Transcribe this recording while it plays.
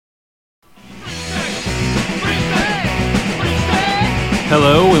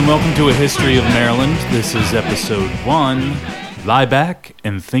Hello and welcome to A History of Maryland. This is episode 1, Lie Back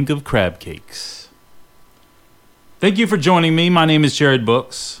and Think of Crab Cakes. Thank you for joining me. My name is Jared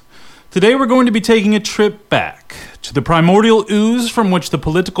Books. Today we're going to be taking a trip back to the primordial ooze from which the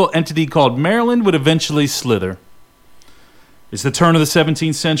political entity called Maryland would eventually slither. It's the turn of the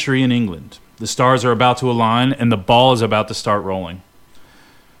 17th century in England. The stars are about to align and the ball is about to start rolling.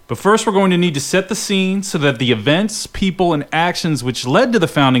 But first we're going to need to set the scene so that the events, people, and actions which led to the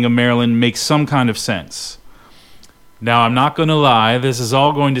founding of Maryland make some kind of sense. Now, I'm not going to lie, this is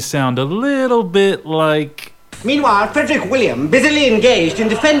all going to sound a little bit like... Meanwhile, Frederick William, busily engaged in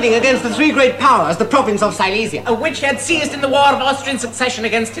defending against the three great powers the province of Silesia, which he had seized in the War of Austrian Succession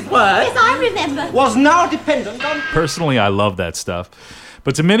against his word. Yes, I remember. was now dependent on... Personally, I love that stuff.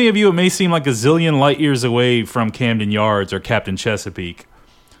 But to many of you, it may seem like a zillion light years away from Camden Yards or Captain Chesapeake.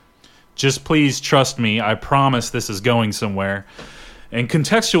 Just please trust me, I promise this is going somewhere. And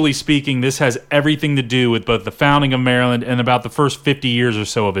contextually speaking, this has everything to do with both the founding of Maryland and about the first 50 years or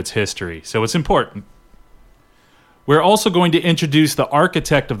so of its history. So it's important. We're also going to introduce the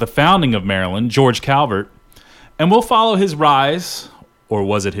architect of the founding of Maryland, George Calvert, and we'll follow his rise, or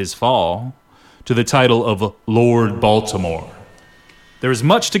was it his fall, to the title of Lord Baltimore. There is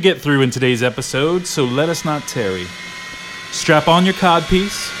much to get through in today's episode, so let us not tarry. Strap on your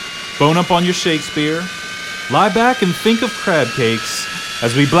codpiece, bone up on your Shakespeare, lie back and think of crab cakes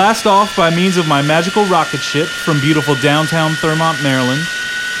as we blast off by means of my magical rocket ship from beautiful downtown Thurmont, Maryland,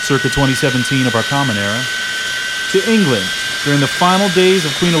 circa 2017 of our Common Era, to England during the final days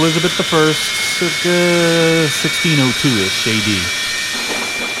of Queen Elizabeth I, circa 1602-ish AD.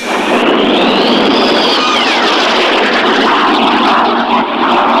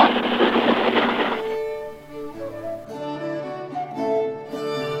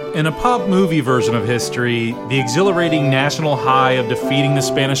 In a pop movie version of history, the exhilarating national high of defeating the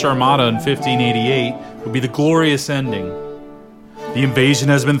Spanish Armada in 1588 would be the glorious ending. The invasion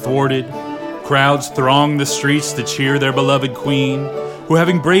has been thwarted. Crowds throng the streets to cheer their beloved queen, who,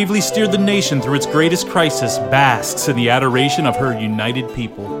 having bravely steered the nation through its greatest crisis, basks in the adoration of her united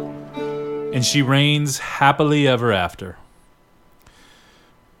people. And she reigns happily ever after.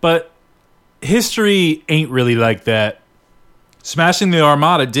 But history ain't really like that. Smashing the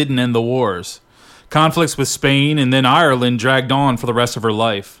Armada didn't end the wars. Conflicts with Spain and then Ireland dragged on for the rest of her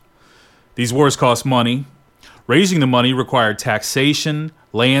life. These wars cost money. Raising the money required taxation,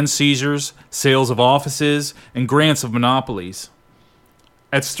 land seizures, sales of offices, and grants of monopolies.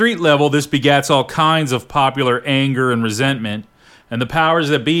 At street level, this begats all kinds of popular anger and resentment, and the powers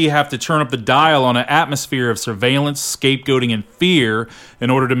that be have to turn up the dial on an atmosphere of surveillance, scapegoating, and fear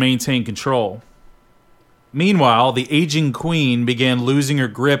in order to maintain control. Meanwhile, the aging queen began losing her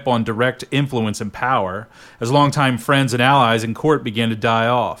grip on direct influence and power as longtime friends and allies in court began to die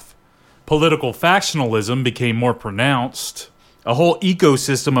off. Political factionalism became more pronounced. A whole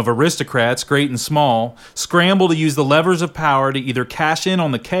ecosystem of aristocrats, great and small, scrambled to use the levers of power to either cash in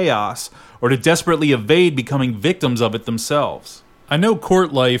on the chaos or to desperately evade becoming victims of it themselves. I know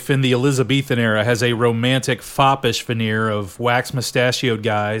court life in the Elizabethan era has a romantic, foppish veneer of wax-mustachioed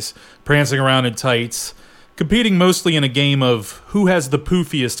guys prancing around in tights, competing mostly in a game of who has the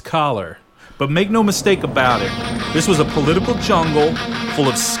poofiest collar. But make no mistake about it, this was a political jungle full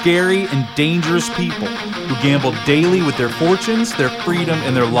of scary and dangerous people who gambled daily with their fortunes, their freedom,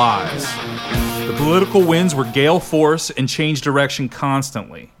 and their lives. The political winds were gale force and changed direction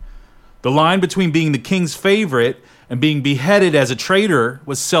constantly. The line between being the king's favorite and being beheaded as a traitor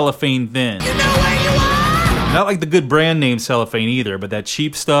was cellophane thin. You know where you are! Not like the good brand name cellophane either, but that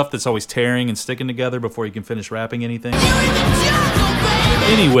cheap stuff that's always tearing and sticking together before you can finish wrapping anything.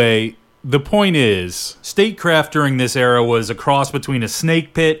 Anyway, the point is, statecraft during this era was a cross between a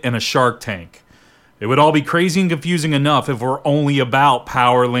snake pit and a shark tank. It would all be crazy and confusing enough if it were only about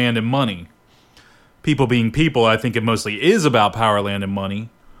power, land, and money. People being people, I think it mostly is about power, land, and money.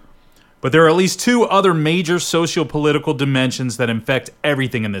 But there are at least two other major socio-political dimensions that infect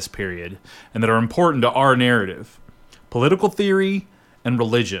everything in this period, and that are important to our narrative: political theory and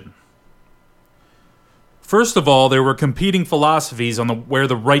religion. First of all, there were competing philosophies on where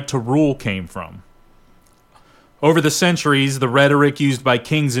the right to rule came from. Over the centuries, the rhetoric used by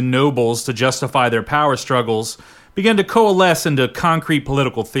kings and nobles to justify their power struggles began to coalesce into concrete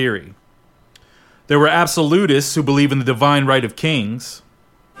political theory. There were absolutists who believe in the divine right of kings.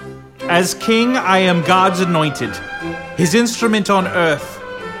 As king, I am God's anointed, his instrument on earth,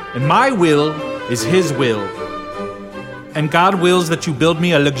 and my will is his will. And God wills that you build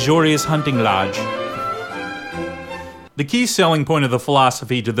me a luxurious hunting lodge. The key selling point of the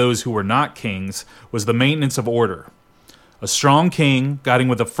philosophy to those who were not kings was the maintenance of order. A strong king, guiding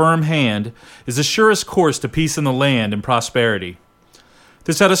with a firm hand, is the surest course to peace in the land and prosperity.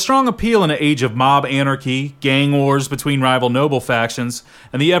 This had a strong appeal in an age of mob anarchy, gang wars between rival noble factions,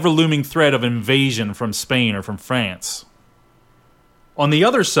 and the ever-looming threat of invasion from Spain or from France. On the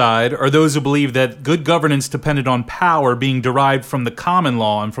other side are those who believe that good governance depended on power being derived from the common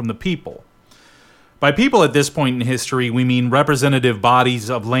law and from the people. By people at this point in history, we mean representative bodies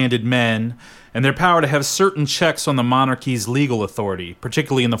of landed men and their power to have certain checks on the monarchy's legal authority,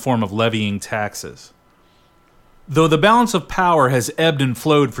 particularly in the form of levying taxes. Though the balance of power has ebbed and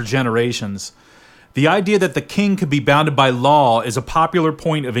flowed for generations, the idea that the king could be bounded by law is a popular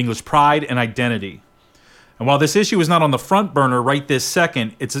point of English pride and identity. And while this issue is not on the front burner right this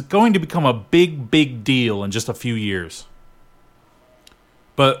second, it's going to become a big deal in just a few years.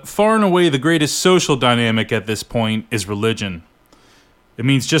 But far and away the greatest social dynamic at this point is religion. It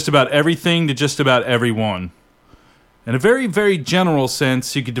means just about everything to just about everyone. In a very general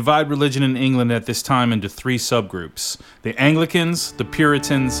sense, you could divide religion in England at this time into three subgroups: the Anglicans, the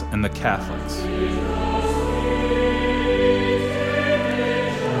Puritans, and the Catholics.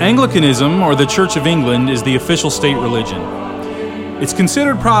 Anglicanism, or the Church of England, is the official state religion. It's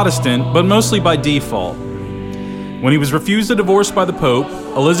considered Protestant, but mostly by default. When he was refused a divorce by the Pope,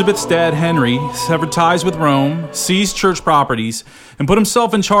 Elizabeth's dad, Henry, severed ties with Rome, seized church properties, and put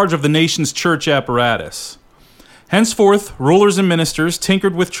himself in charge of the nation's church apparatus. Henceforth, rulers and ministers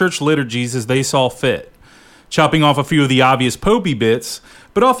tinkered with church liturgies as they saw fit, chopping off a few of the obvious popey bits,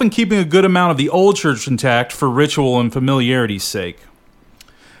 but often keeping a good amount of the old church intact for ritual and familiarity's sake.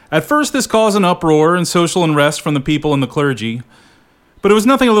 At first, this caused an uproar and social unrest from the people and the clergy, but it was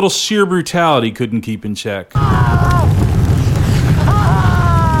nothing a little sheer brutality couldn't keep in check.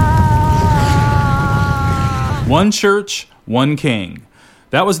 One church, one king.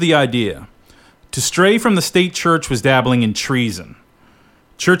 That was the idea. To stray from the state church was dabbling in treason.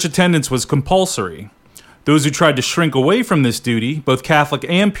 Church attendance was compulsory. Those who tried to shrink away from this duty, both Catholic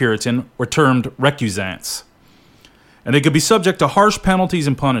and Puritan, were termed recusants. And they could be subject to harsh penalties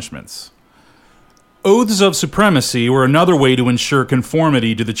and punishments. Oaths of supremacy were another way to ensure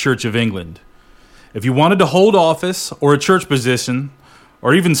conformity to the Church of England. If you wanted to hold office or a church position,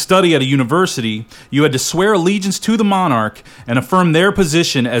 or even study at a university, you had to swear allegiance to the monarch and affirm their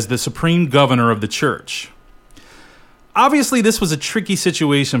position as the supreme governor of the church. Obviously, this was a tricky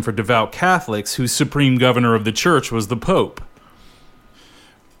situation for devout Catholics whose supreme governor of the church was the Pope.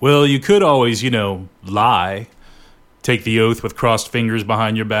 Well, you could always, lie, take the oath with crossed fingers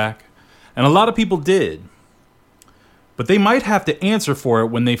behind your back, and a lot of people did. But they might have to answer for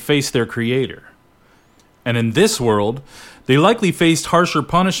it when they face their Creator. And in this world, they likely faced harsher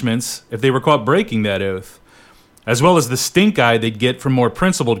punishments if they were caught breaking that oath, as well as the stink eye they'd get from more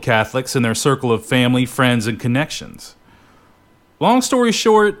principled Catholics in their circle of family, friends, and connections. Long story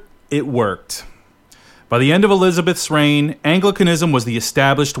short, it worked. By the end of Elizabeth's reign, Anglicanism was the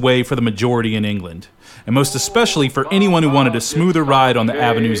established way for the majority in England, and most especially for anyone who wanted a smoother ride on the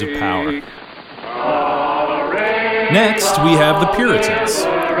avenues of power. Next, we have the Puritans,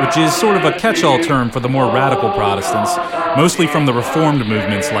 which is sort of a catch-all term for the more radical Protestants, mostly from the Reformed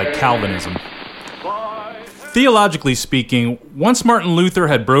movements like Calvinism. Theologically speaking, once Martin Luther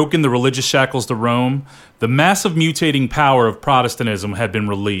had broken the religious shackles to Rome, the massive mutating power of Protestantism had been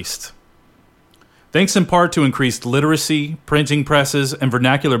released. Thanks in part to increased literacy, printing presses, and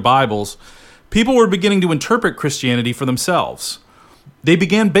vernacular Bibles, people were beginning to interpret Christianity for themselves. They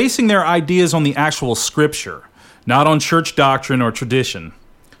began basing their ideas on the actual scripture, not on church doctrine or tradition.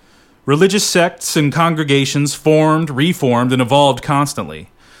 Religious sects and congregations formed, reformed, and evolved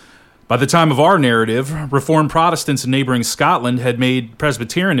constantly. By the time of our narrative, Reformed Protestants in neighboring Scotland had made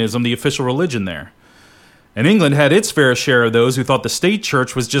Presbyterianism the official religion there. And England had its fair share of those who thought the state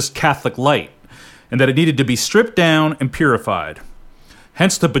church was just Catholic light, and that it needed to be stripped down and purified.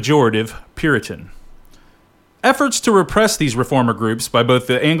 Hence the pejorative Puritan. Efforts to repress these reformer groups by both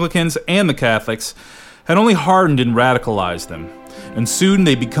the Anglicans and the Catholics had only hardened and radicalized them, and soon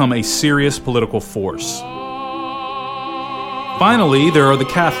they become a serious political force. Finally, there are the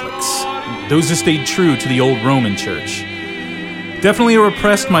Catholics, those who stayed true to the old Roman Church. Definitely a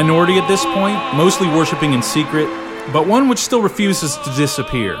repressed minority at this point, mostly worshiping in secret, but one which still refuses to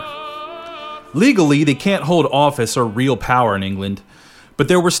disappear. Legally, they can't hold office or real power in England, but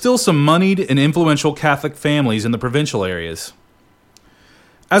there were still some moneyed and influential Catholic families in the provincial areas.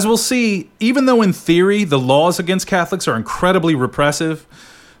 As we'll see, even though in theory the laws against Catholics are incredibly repressive,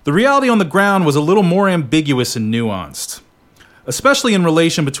 the reality on the ground was a little more ambiguous and nuanced, especially in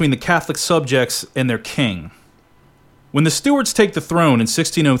relation between the Catholic subjects and their king. When the Stuarts take the throne in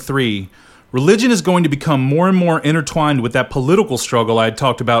 1603, Religion is going to become more and more intertwined with that political struggle I had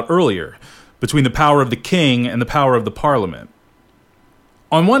talked about earlier, between the power of the king and the power of the parliament.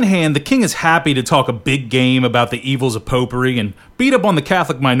 On one hand, the king is happy to talk a big game about the evils of popery and beat up on the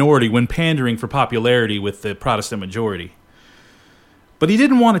Catholic minority when pandering for popularity with the Protestant majority. But he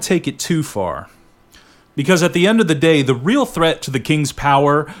didn't want to take it too far, because at the end of the day, the real threat to the king's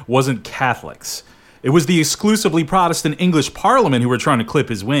power wasn't Catholics. It was the exclusively Protestant English Parliament who were trying to clip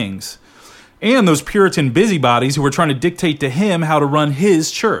his wings, and those Puritan busybodies who were trying to dictate to him how to run his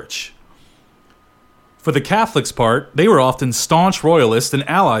church. For the Catholics' part, they were often staunch royalists and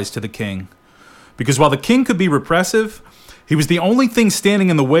allies to the king, because while the king could be repressive, he was the only thing standing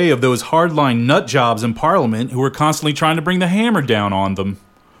in the way of those hardline nut jobs in Parliament who were constantly trying to bring the hammer down on them.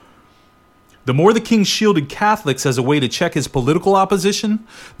 The more the king shielded Catholics as a way to check his political opposition,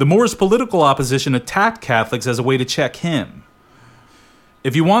 the more his political opposition attacked Catholics as a way to check him.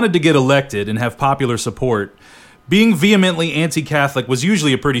 If you wanted to get elected and have popular support, being vehemently anti-Catholic was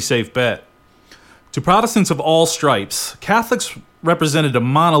usually a pretty safe bet. To Protestants of all stripes, Catholics represented a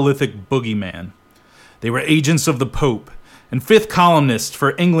monolithic boogeyman. They were agents of the Pope and fifth columnists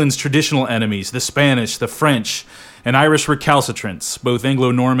for England's traditional enemies, the Spanish, the French, and Irish recalcitrants, both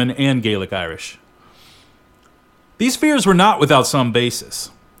Anglo-Norman and Gaelic Irish. These fears were not without some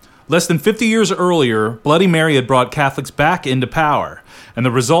basis. Less than 50 years earlier, Bloody Mary had brought Catholics back into power, and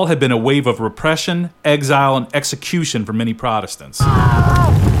the result had been a wave of repression, exile, and execution for many Protestants.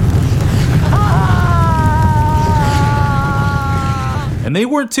 And they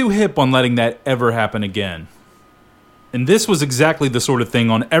weren't too hip on letting that ever happen again. And this was exactly the sort of thing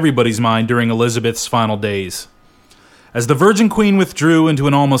on everybody's mind during Elizabeth's final days. As the Virgin Queen withdrew into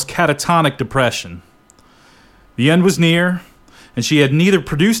an almost catatonic depression, the end was near, and she had neither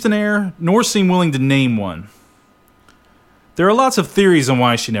produced an heir nor seemed willing to name one. There are lots of theories on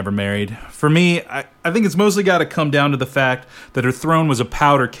why she never married. For me, I think it's mostly got to come down to the fact that her throne was a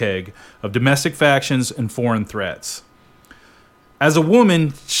powder keg of domestic factions and foreign threats. As a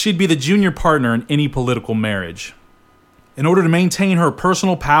woman, she'd be the junior partner in any political marriage. In order to maintain her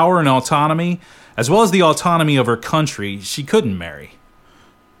personal power and autonomy, as well as the autonomy of her country, she couldn't marry.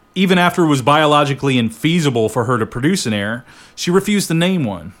 Even after it was biologically infeasible for her to produce an heir, she refused to name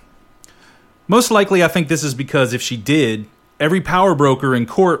one. Most likely, I think this is because if she did, every power broker in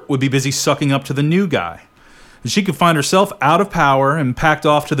court would be busy sucking up to the new guy, and she could find herself out of power and packed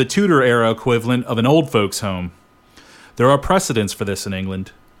off to the Tudor era equivalent of an old folks' home. There are precedents for this in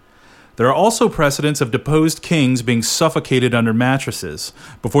England. There are also precedents of deposed kings being suffocated under mattresses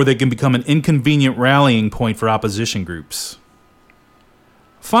before they can become an inconvenient rallying point for opposition groups.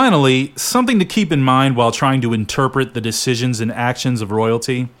 Finally, something to keep in mind while trying to interpret the decisions and actions of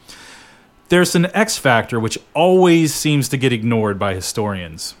royalty. There's an X factor which always seems to get ignored by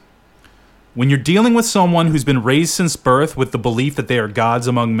historians. When you're dealing with someone who's been raised since birth with the belief that they are gods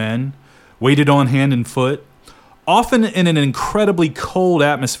among men, weighted on hand and foot, often in an incredibly cold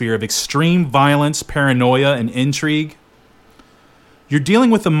atmosphere of extreme violence, paranoia, and intrigue, you're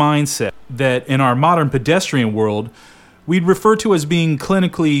dealing with a mindset that in our modern pedestrian world, we'd refer to as being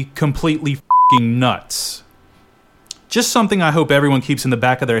clinically completely f***ing nuts. Just something I hope everyone keeps in the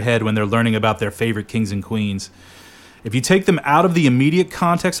back of their head when they're learning about their favorite kings and queens. If you take them out of the immediate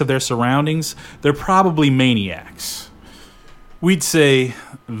context of their surroundings, they're probably maniacs. We'd say,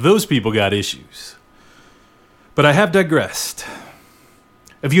 those people got issues. But I have digressed.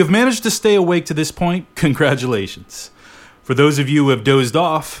 If you have managed to stay awake to this point, congratulations. For those of you who have dozed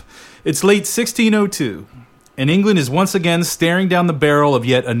off, it's late 1602, and England is once again staring down the barrel of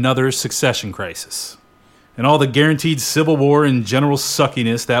yet another succession crisis, and all the guaranteed civil war and general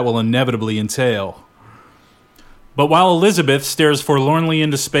suckiness that will inevitably entail. But while Elizabeth stares forlornly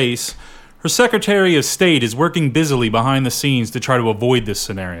into space, her Secretary of State is working busily behind the scenes to try to avoid this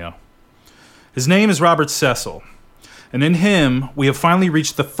scenario. His name is Robert Cecil, and in him, we have finally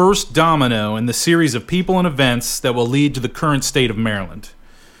reached the first domino in the series of people and events that will lead to the current state of Maryland.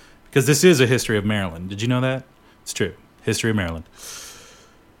 Because this is a history of Maryland. Did you know that? It's true. History of Maryland.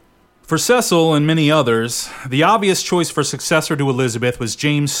 For Cecil and many others, the obvious choice for successor to Elizabeth was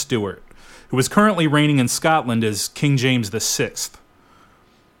James Stuart, who was currently reigning in Scotland as King James VI.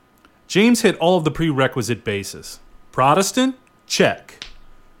 James hit all of the prerequisite bases. Protestant? Check.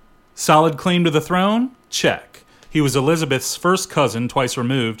 Solid claim to the throne? Check. He was Elizabeth's first cousin, twice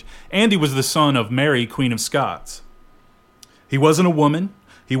removed, and he was the son of Mary, Queen of Scots. He wasn't a woman.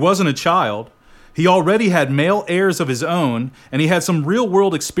 He wasn't a child. He already had male heirs of his own, and he had some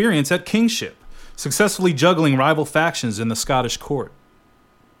real-world experience at kingship, successfully juggling rival factions in the Scottish court.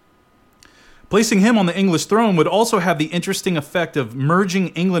 Placing him on the English throne would also have the interesting effect of merging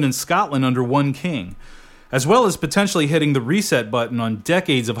England and Scotland under one king, as well as potentially hitting the reset button on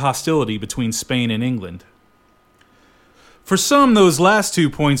decades of hostility between Spain and England. For some, those last 2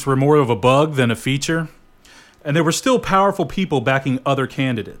 points were more of a bug than a feature, and there were still powerful people backing other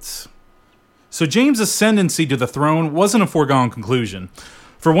candidates. So James' ascendancy to the throne wasn't a foregone conclusion.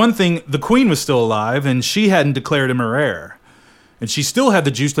 For one thing, the Queen was still alive, and she hadn't declared him her heir, and she still had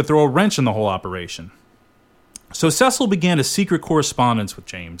the juice to throw a wrench in the whole operation. So Cecil began a secret correspondence with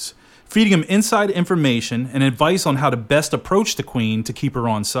James, feeding him inside information and advice on how to best approach the Queen to keep her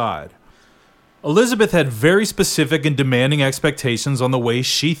on side. Elizabeth had very specific and demanding expectations on the way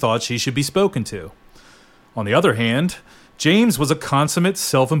she thought she should be spoken to. On the other hand, James was a consummate,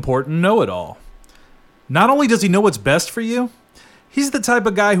 self-important know-it-all. Not only does he know what's best for you, he's the type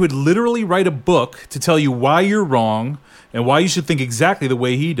of guy who would literally write a book to tell you why you're wrong and why you should think exactly the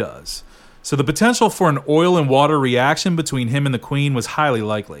way he does. So the potential for an oil and water reaction between him and the Queen was highly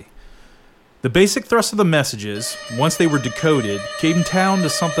likely. The basic thrust of the messages, once they were decoded, came down to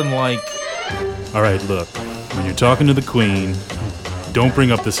something like, "All right, look, when you're talking to the Queen, don't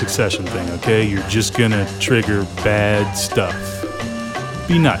bring up the succession thing, okay? You're just gonna trigger bad stuff.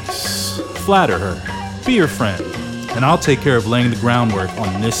 Be nice, flatter her, be her friend, and I'll take care of laying the groundwork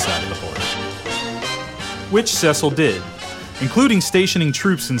on this side of the border." Which Cecil did, including stationing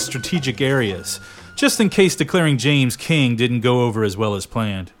troops in strategic areas, just in case declaring James king didn't go over as well as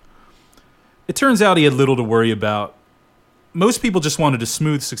planned. It turns out he had little to worry about. Most people just wanted a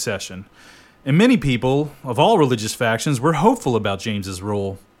smooth succession, and many people, of all religious factions, were hopeful about James's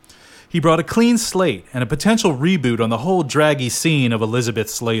rule. He brought a clean slate and a potential reboot on the whole draggy scene of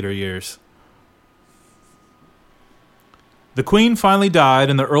Elizabeth's later years. The Queen finally died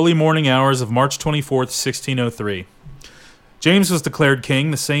in the early morning hours of March 24th, 1603. James was declared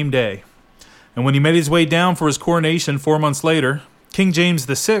king the same day, and when he made his way down for his coronation 4 months later, King James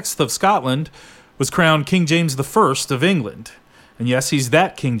VI of Scotland was crowned King James I of England. And yes, he's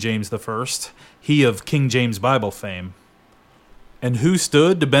that King James I, he of King James Bible fame. And who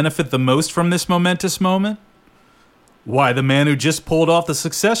stood to benefit the most from this momentous moment? Why, the man who just pulled off the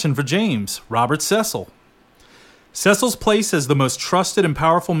succession for James, Robert Cecil. Cecil's place as the most trusted and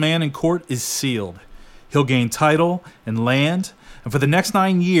powerful man in court is sealed. He'll gain title and land, and for the next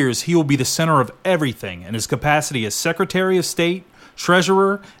 9 years, he will be the center of everything in his capacity as Secretary of State,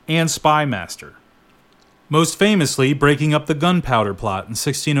 Treasurer, and Spy Master. Most famously, breaking up the gunpowder plot in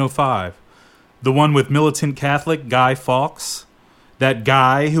 1605, the one with militant Catholic Guy Fawkes, that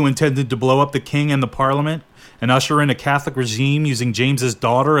guy who intended to blow up the king and the parliament and usher in a Catholic regime using James's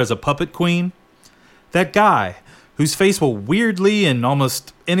daughter as a puppet queen, that guy whose face will weirdly and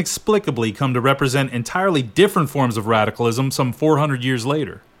almost inexplicably come to represent entirely different forms of radicalism some 400 years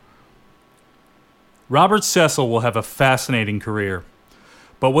later. Robert Cecil will have a fascinating career.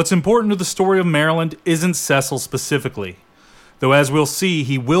 But what's important to the story of Maryland isn't Cecil specifically, though as we'll see,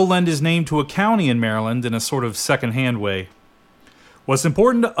 he will lend his name to a county in Maryland in a sort of second-hand way. What's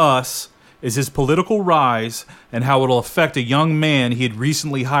important to us is his political rise and how it'll affect a young man he had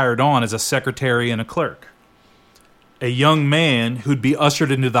recently hired on as a secretary and a clerk. A young man who'd be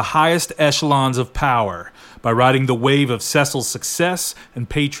ushered into the highest echelons of power by riding the wave of Cecil's success and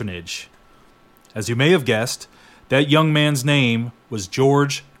patronage. As you may have guessed, that young man's name was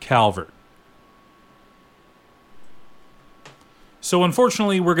George Calvert. So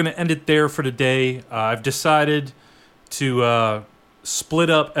unfortunately, we're going to end it there for today. I've decided to split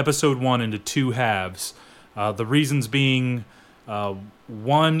up episode 1 into 2 halves. The reasons being,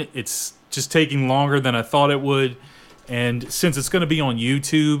 one, it's just taking longer than I thought it would. And since it's going to be on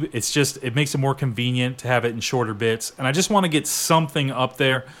YouTube, it makes it more convenient to have it in shorter bits. And I just want to get something up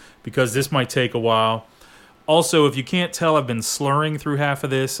there because this might take a while. Also, if you can't tell, I've been slurring through half of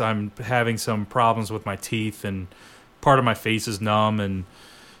this. I'm having some problems with my teeth and part of my face is numb. And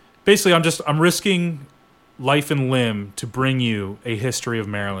basically, I'm risking life and limb to bring you a history of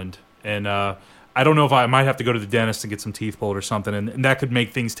Maryland. And I don't know if I might have to go to the dentist and get some teeth pulled or something. And that could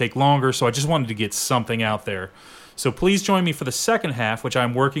make things take longer. So I just wanted to get something out there. So please join me for the second half, which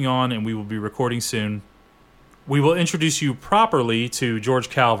I'm working on and we will be recording soon. We will introduce you properly to George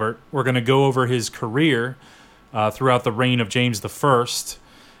Calvert. We're going to go over his career throughout the reign of James I.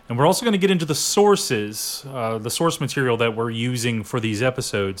 And we're also going to get into the sources, the source material that we're using for these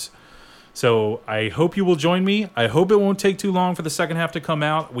episodes. So I hope you will join me. I hope it won't take too long for the second half to come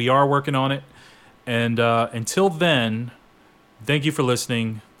out. We are working on it. And until then, thank you for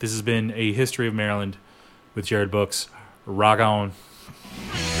listening. This has been A History of Maryland with Jared Books. Rock on.